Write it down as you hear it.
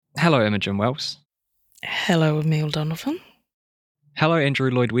Hello, Imogen Wells. Hello, Emil Donovan. Hello, Andrew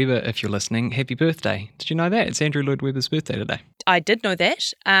Lloyd Webber, if you're listening. Happy birthday. Did you know that? It's Andrew Lloyd Webber's birthday today. I did know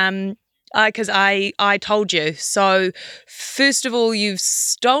that, because I told you. So, first of all, you've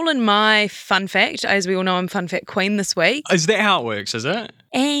stolen my fun fact. As we all know, I'm Fun Fact Queen this week. Is that how it works, is it?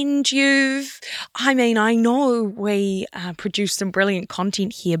 And I know we produce some brilliant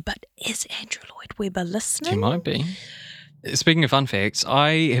content here, but is Andrew Lloyd Webber listening? He might be. Speaking of fun facts,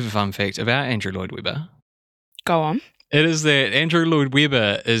 I have a fun fact about Andrew Lloyd Webber. Go on. It is that Andrew Lloyd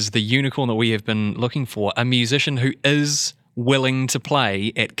Webber is the unicorn that we have been looking for, a musician who is willing to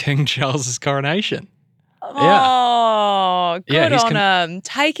play at King Charles's coronation. Oh, good on him.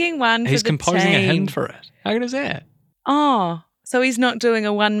 Taking one for the team. He's composing a hymn for it. How good is that? Oh, so he's not doing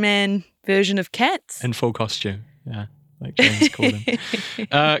a one-man version of Cats? In full costume, yeah. Like James called him.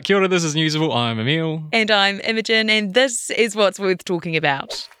 Kia ora, this is Newsable. I'm Emil. And I'm Imogen, and this is what's worth talking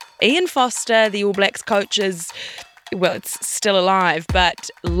about. Ian Foster, the All Blacks coach, it's still alive, but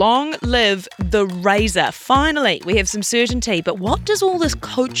long live the Razor. Finally, we have some certainty, but what does all this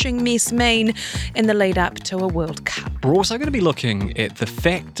coaching mess mean in the lead up to a World Cup? We're also going to be looking at the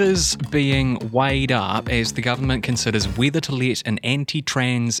factors being weighed up as the government considers whether to let an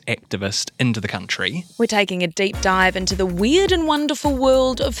anti-trans activist into the country. We're taking a deep dive into the weird and wonderful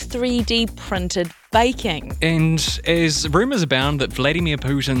world of 3D printed baking. And as rumours abound that Vladimir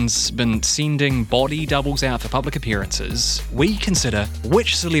Putin's been sending body doubles out for public appearances, we consider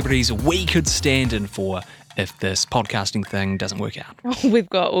which celebrities we could stand in for if this podcasting thing doesn't work out. We've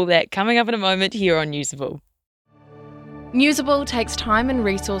got all that coming up in a moment here on Newsable. Newsable takes time and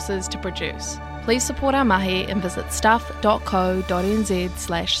resources to produce. Please support our mahi and visit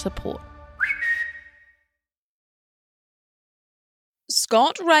stuff.co.nz/support.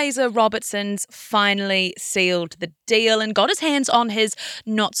 Scott Razor Robertson's finally sealed the deal and got his hands on his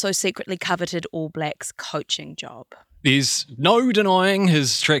not-so-secretly coveted All Blacks coaching job. There's no denying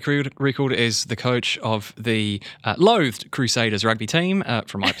his track record as the coach of the loathed Crusaders rugby team,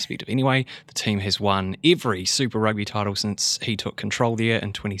 from my perspective anyway. The team has won every Super Rugby title since he took control there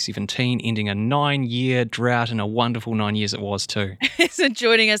in 2017, ending a 9-year drought, and a wonderful 9 years it was too. So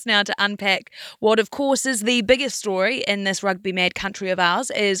joining us now to unpack what, of course, is the biggest story in this rugby-mad country of ours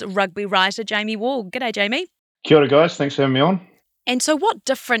is rugby writer Jamie Wall. G'day, Jamie. Kia ora, guys. Thanks for having me on. And so what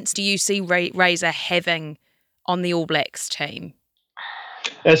difference do you see Razor having on the All Blacks team?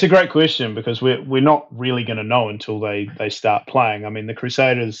 It's a great question because we're not really going to know until they start playing. I mean, the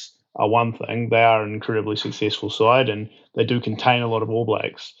Crusaders are one thing. They are an incredibly successful side and they do contain a lot of All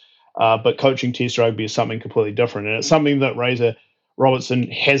Blacks. But coaching Test rugby is something completely different. And it's something that Razor Robertson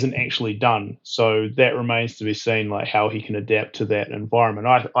hasn't actually done. So that remains to be seen, like how he can adapt to that environment.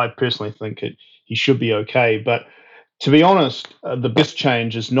 I personally think he should be okay. But to be honest, the biggest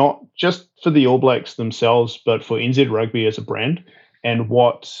change is not just for the All Blacks themselves, but for NZ Rugby as a brand and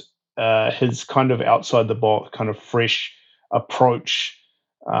what his kind of outside the box, kind of fresh approach.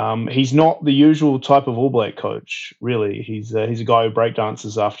 He's not the usual type of All Black coach, really. He's a guy who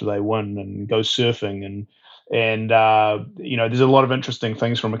breakdances after they win and goes surfing and there's a lot of interesting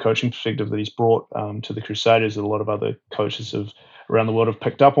things from a coaching perspective that he's brought to the Crusaders that a lot of other coaches around the world have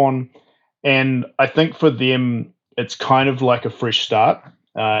picked up on. And I think for them, it's kind of like a fresh start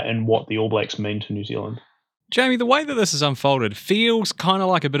in what the All Blacks mean to New Zealand. Jamie, the way that this has unfolded feels kind of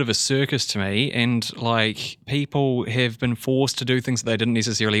like a bit of a circus to me, and like people have been forced to do things that they didn't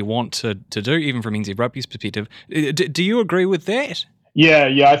necessarily want to do, even from NZ Rugby's perspective. Do you agree with that?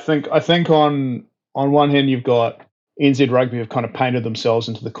 Yeah. I think on one hand you've got NZ Rugby have kind of painted themselves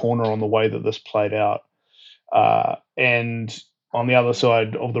into the corner on the way that this played out, and on the other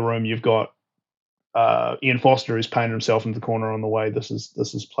side of the room you've got Ian Foster has painted himself into the corner on the way this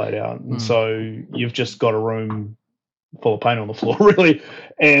is played out. And so you've just got a room full of paint on the floor, really.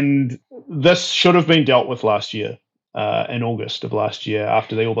 And this should have been dealt with last year, in August of last year,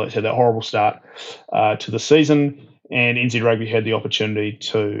 after the All Blacks had that horrible start to the season. And NZ Rugby had the opportunity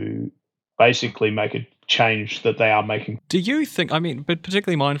to basically make a change that they are making. Do you think, but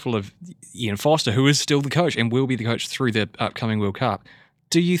particularly mindful of Ian Foster, who is still the coach and will be the coach through the upcoming World Cup,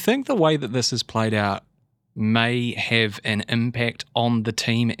 do you think the way that this has played out may have an impact on the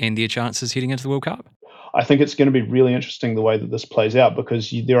team and their chances heading into the World Cup? I think it's going to be really interesting the way that this plays out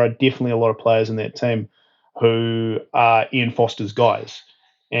because there are definitely a lot of players in that team who are Ian Foster's guys.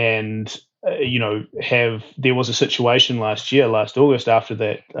 And, there was a situation last August after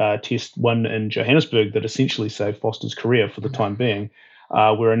that Test win in Johannesburg that essentially saved Foster's career for the time being,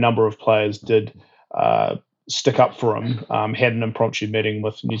 where a number of players did stick up for him, had an impromptu meeting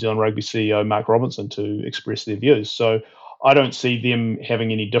with New Zealand Rugby CEO Mark Robinson to express their views. So I don't see them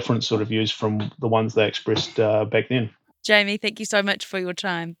having any different sort of views from the ones they expressed back then. Jamie, thank you so much for your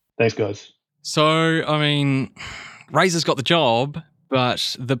time. Thanks, guys. So, I mean, Razor's got the job,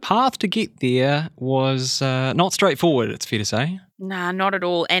 but the path to get there was not straightforward, it's fair to say. Nah, not at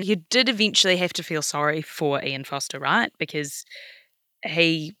all. And you did eventually have to feel sorry for Ian Foster, right? Because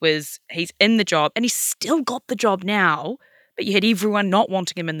he's in the job and he's still got the job now, but you had everyone not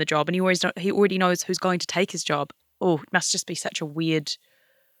wanting him in the job, and he already knows who's going to take his job. Oh, it must just be such a weird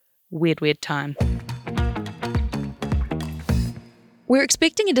time. We're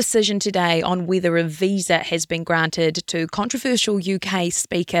expecting a decision today on whether a visa has been granted to controversial UK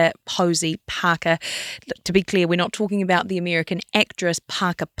speaker Posie Parker. To be clear, we're not talking about the American actress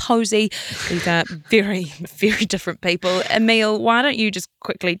Parker Posie. These are very, very different people. Emil, why don't you just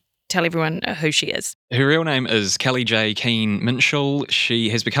quickly tell everyone who she is? Her real name is Kelly J. Keane-Minshall. She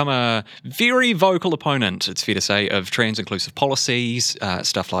has become a very vocal opponent, it's fair to say, of trans-inclusive policies,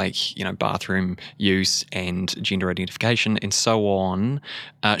 stuff like, bathroom use and gender identification and so on.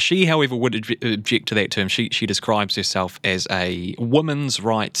 She, however, would object to that term. She describes herself as a women's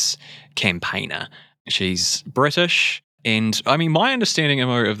rights campaigner. She's British. And I mean, my understanding,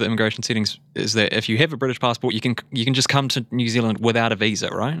 Emma, of the immigration settings is that if you have a British passport, you can just come to New Zealand without a visa,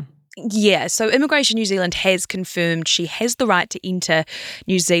 right? Yeah, so Immigration New Zealand has confirmed she has the right to enter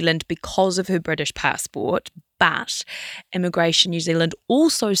New Zealand because of her British passport, but Immigration New Zealand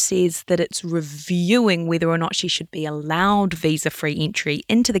also says that it's reviewing whether or not she should be allowed visa-free entry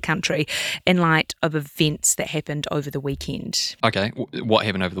into the country in light of events that happened over the weekend. Okay, what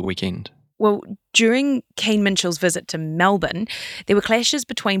happened over the weekend? Well, during Keane-Minshall's visit to Melbourne, there were clashes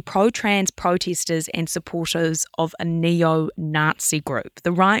between pro-trans protesters and supporters of a neo-Nazi group.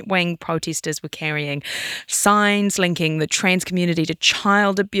 The right-wing protesters were carrying signs linking the trans community to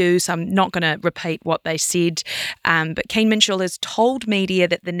child abuse. I'm not going to repeat what they said, but Keane-Minshall has told media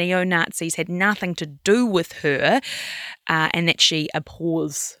that the neo-Nazis had nothing to do with her and that she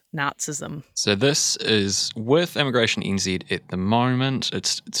abhors Nazism. So this is with Immigration NZ at the moment.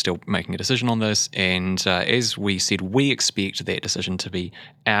 It's still making a decision on this, and as we said, we expect that decision to be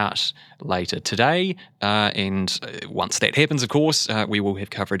out later today, and once that happens, of course, we will have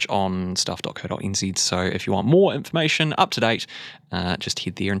coverage on stuff.co.nz, so if you want more information up to date, just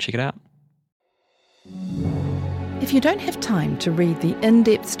head there and check it out. If you don't have time to read the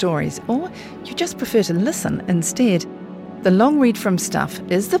in-depth stories, or you just prefer to listen instead, The Long Read from Stuff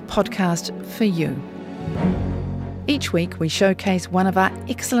is the podcast for you. Each week we showcase one of our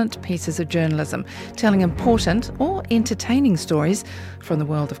excellent pieces of journalism, telling important or entertaining stories from the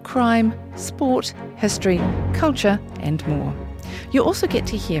world of crime, sport, history, culture and more. You'll also get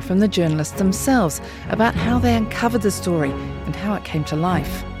to hear from the journalists themselves about how they uncovered the story and how it came to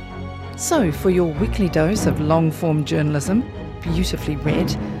life. So for your weekly dose of long-form journalism, beautifully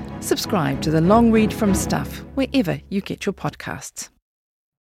read, subscribe to The Long Read from Stuff wherever you get your podcasts.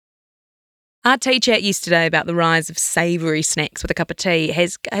 Our tea chat yesterday about the rise of savoury snacks with a cup of tea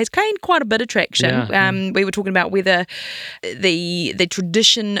has gained quite a bit of traction. Yeah. We were talking about whether the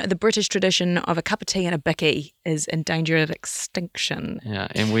British tradition of a cup of tea and a bicky is in danger of extinction. Yeah,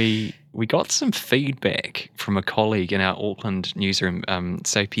 and we got some feedback from a colleague in our Auckland newsroom,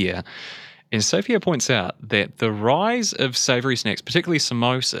 Sophia. And Sophia points out that the rise of savoury snacks, particularly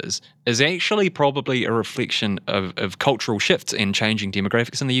samosas, is actually probably a reflection of cultural shifts and changing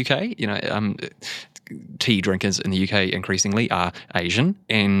demographics in the UK. Tea drinkers in the UK increasingly are Asian,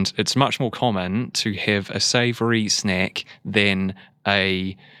 and it's much more common to have a savoury snack than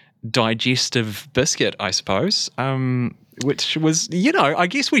a digestive biscuit, I suppose. Which was, I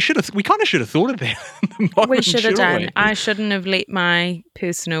guess we kind of should have thought of that. We should have done. I shouldn't have let my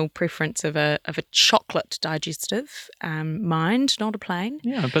personal preference of a chocolate digestive mind, not a plain.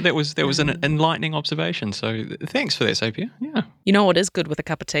 Yeah, but that was an enlightening observation. So thanks for that, Sophia. Yeah. You know what is good with a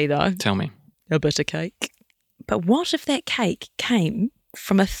cup of tea, though? Tell me. A bit of cake. But what if that cake came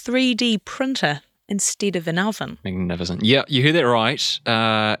from a 3D printer instead of an oven? Magnificent. Yeah, you heard that right.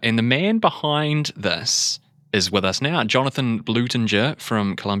 And the man behind this is with us now, Jonathan Blutinger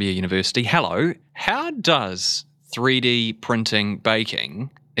from Columbia University. Hello. How does 3D printing baking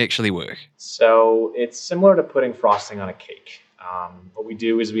actually work? So it's similar to putting frosting on a cake. What we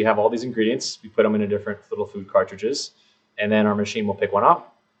do is we have all these ingredients, we put them into different little food cartridges, and then our machine will pick one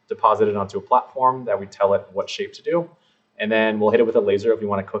up, deposit it onto a platform that we tell it what shape to do, and then we'll hit it with a laser if we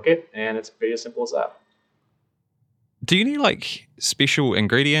want to cook it, and it's pretty as simple as that. Do you need special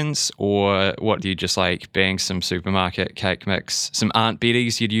ingredients, or what, do you just bang some supermarket cake mix, some Aunt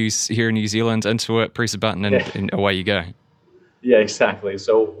Betty's you'd use here in New Zealand into it, press a button and away you go? Yeah, exactly.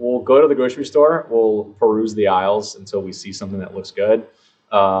 So we'll go to the grocery store, we'll peruse the aisles until we see something that looks good.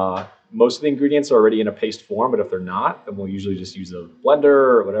 Most of the ingredients are already in a paste form, but if they're not, then we'll usually just use a blender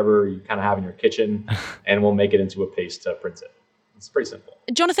or whatever you kind of have in your kitchen, and we'll make it into a paste to print it. It's pretty simple.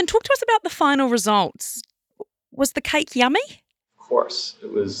 Jonathan, talk to us about the final results. Was the cake yummy? Of course,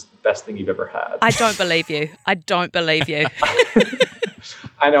 it was the best thing you've ever had. I don't believe you. I don't believe you.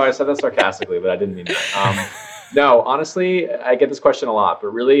 I know I said that sarcastically, but I didn't mean that. No, honestly, I get this question a lot, but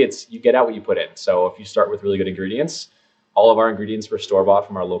really it's you get out what you put in. So if you start with really good ingredients, all of our ingredients were store-bought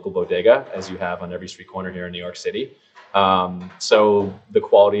from our local bodega, as you have on every street corner here in New York City. So the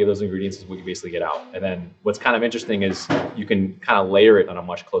quality of those ingredients is what you basically get out. And then what's kind of interesting is you can kind of layer it on a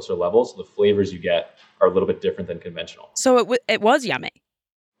much closer level. So the flavors you get are a little bit different than conventional. So it was yummy.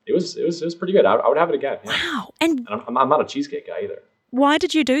 It was pretty good. I would have it again. Yeah. Wow. And I'm not a cheesecake guy either. why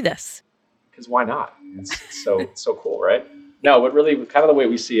did you do this? Because why not? It's so cool, right? No, but really kind of the way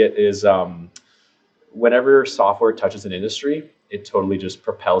we see it is whenever software touches an industry, it totally just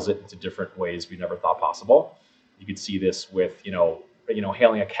propels it into different ways we never thought possible. You could see this with,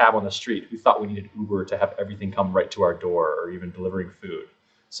 hailing a cab on the street. We thought we needed Uber to have everything come right to our door or even delivering food.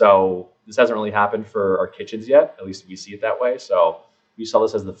 So this hasn't really happened for our kitchens yet. At least we see it that way. So we saw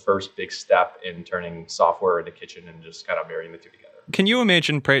this as the first big step in turning software into kitchen and just kind of marrying the two together. Can you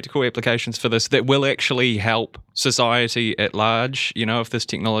imagine practical applications for this that will actually help society at large? If this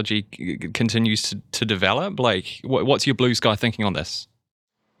technology continues to develop, like what's your blue sky thinking on this?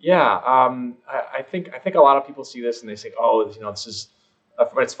 Yeah, I think a lot of people see this and they say, oh, this is.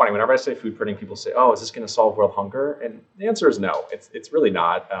 It's funny whenever I say food printing, people say, oh, is this going to solve world hunger? And the answer is no. It's really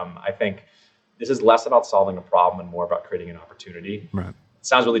not. I think this is less about solving a problem and more about creating an opportunity. Right. It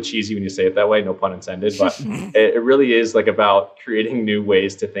sounds really cheesy when you say it that way, no pun intended, but it really is like about creating new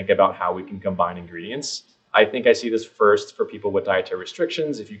ways to think about how we can combine ingredients. I think I see this first for people with dietary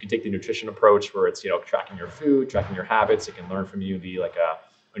restrictions. If you can take the nutrition approach where it's, tracking your food, tracking your habits, it can learn from you, be like a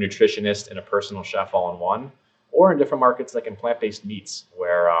nutritionist and a personal chef all in one. Or in different markets, like in plant-based meats,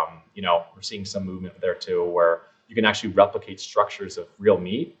 where, we're seeing some movement there too, where you can actually replicate structures of real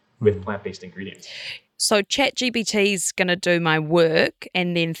meat with plant-based ingredients. So ChatGPT's going to do my work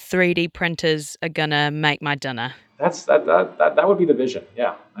and then 3D printers are going to make my dinner. That would be the vision.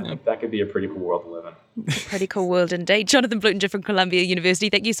 Yeah. I think that could be a pretty cool world to live in. Pretty cool world indeed. Jonathan Bluitinger from Columbia University,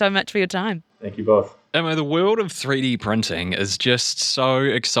 thank you so much for your time. Thank you both. The world of 3D printing is just so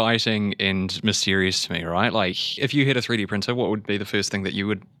exciting and mysterious to me, right? Like, if you had a 3D printer, what would be the first thing that you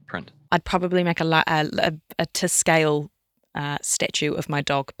would print? I'd probably make a to scale statue of my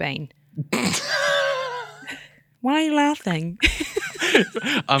dog Bean. Why are you laughing?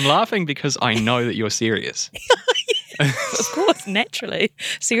 I'm laughing because I know that you're serious. Of course, naturally.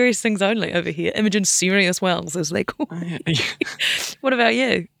 Serious things only over here. Imogen Serious Wells, as they call me. What about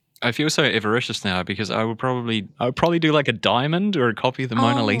you? I feel so avaricious now because I would probably do like a diamond or a copy of the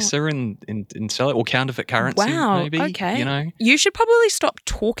Mona Lisa and sell it, or counterfeit currency. Wow, maybe. Okay. You should probably stop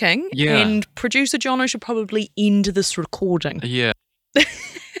talking, and producer Jono should probably end this recording. Yeah.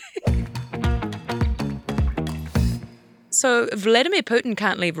 So Vladimir Putin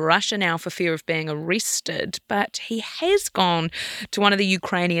can't leave Russia now for fear of being arrested, but he has gone to one of the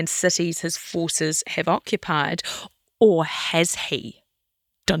Ukrainian cities his forces have occupied. Or has he?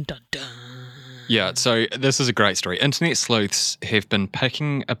 Dun, dun, dun. Yeah, so this is a great story. Internet sleuths have been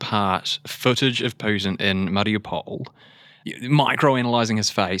picking apart footage of Putin in Mariupol, micro-analysing his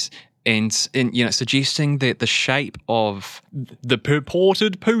face, and suggesting that the shape of the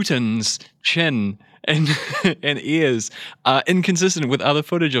purported Putin's chin and ears are inconsistent with other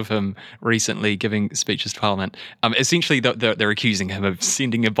footage of him recently giving speeches to Parliament. Essentially, they're accusing him of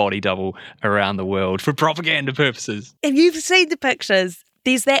sending a body double around the world for propaganda purposes. If you've seen the pictures,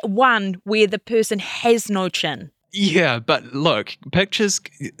 there's that one where the person has no chin. Yeah, but look, pictures,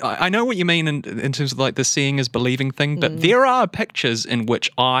 I know what you mean in terms of like the seeing is believing thing, but there are pictures in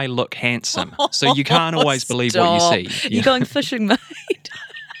which I look handsome. So you can't always believe what you see. You're going fishing, mate.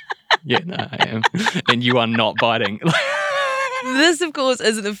 Yeah, no, I am. And you are not biting. This, of course,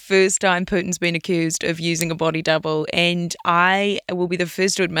 isn't the first time Putin's been accused of using a body double, and I will be the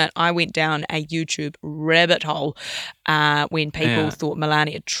first to admit I went down a YouTube rabbit hole when people thought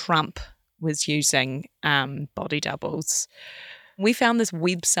Melania Trump was using body doubles. We found this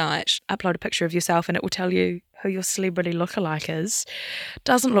website, upload a picture of yourself and it will tell you who your celebrity lookalike is.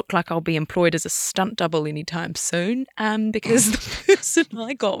 Doesn't look like I'll be employed as a stunt double anytime soon because the person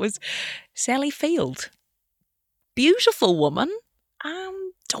I got was Sally Field. Beautiful woman.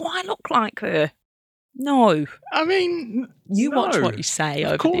 Do I look like her? No. I mean, you watch what you say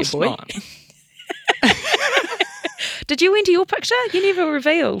over there, boy. Not. Did you enter your picture? You never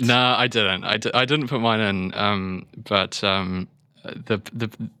revealed. No, I didn't. I didn't put mine in. But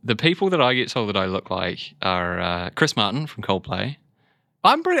the people that I get told that I look like are Chris Martin from Coldplay.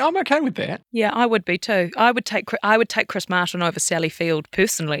 I'm okay with that. Yeah, I would be too. I would take Chris Martin over Sally Field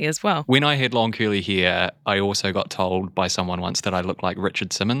personally as well. When I had long curly hair, I also got told by someone once that I looked like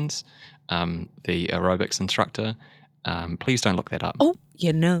Richard Simmons, the aerobics instructor. Please don't look that up. Oh,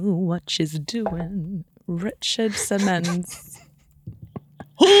 you know what she's doing, Richard Simmons.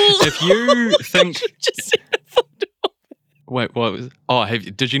 If you think... Just Wait, what was... Oh,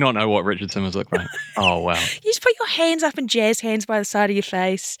 did you not know what Richard Simmons looked like? Oh, wow. You just put your hands up and jazz hands by the side of your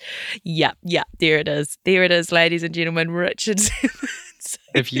face. Yeah, there it is. There it is, ladies and gentlemen, Richard Simmons.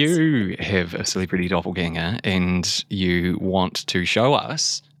 If you have a celebrity doppelganger and you want to show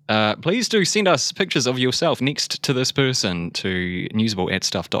us, please do send us pictures of yourself next to this person to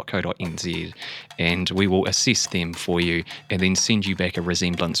newsable@stuff.co.nz, and we will assess them for you and then send you back a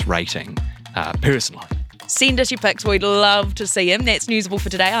resemblance rating personally. Send us your pics. We'd love to see them. That's Newsable for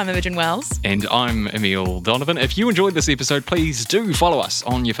today. I'm Imogen Wells. And I'm Emil Donovan. If you enjoyed this episode, please do follow us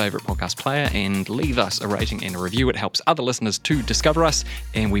on your favourite podcast player and leave us a rating and a review. It helps other listeners to discover us,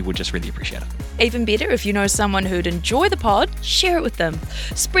 and we would just really appreciate it. Even better, if you know someone who'd enjoy the pod, share it with them.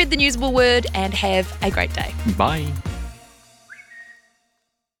 Spread the Newsable word and have a great day. Bye.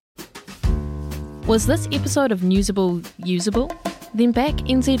 Was this episode of Newsable usable? Then back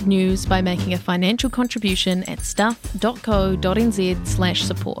NZ News by making a financial contribution at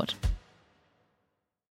stuff.co.nz/support.